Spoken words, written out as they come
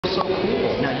So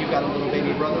cool. Now you got a little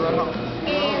baby brother at home?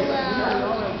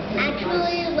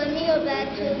 Actually, let me go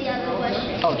back to the other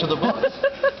question. Oh, to the books?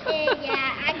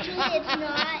 Yeah, actually it's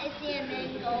not a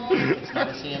CMN goal. It's not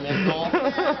a CMN goal? No,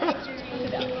 it's a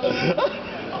reading goal.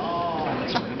 Oh,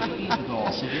 it's a reading goal.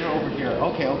 So you're over here.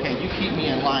 Okay, you keep me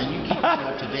in line. You keep me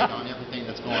up to date on everything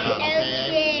that's going on,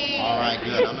 okay? All right,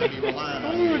 good. I'm going to be relying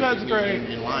on you. Ooh, that's great.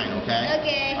 In line, okay?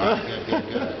 Okay. All right,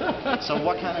 good. So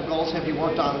what kind of goals have you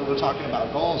worked on? We were talking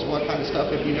about goals. What kind of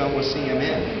stuff have you done with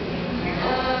CMN?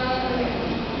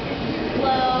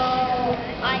 Well,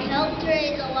 I helped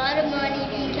raise a lot of money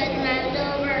because I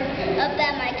was up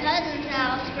at my cousin's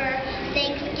house for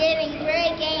Thanksgiving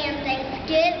break and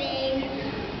Thanksgiving.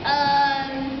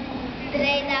 The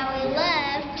day that we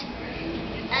left,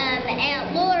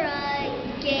 Aunt Laura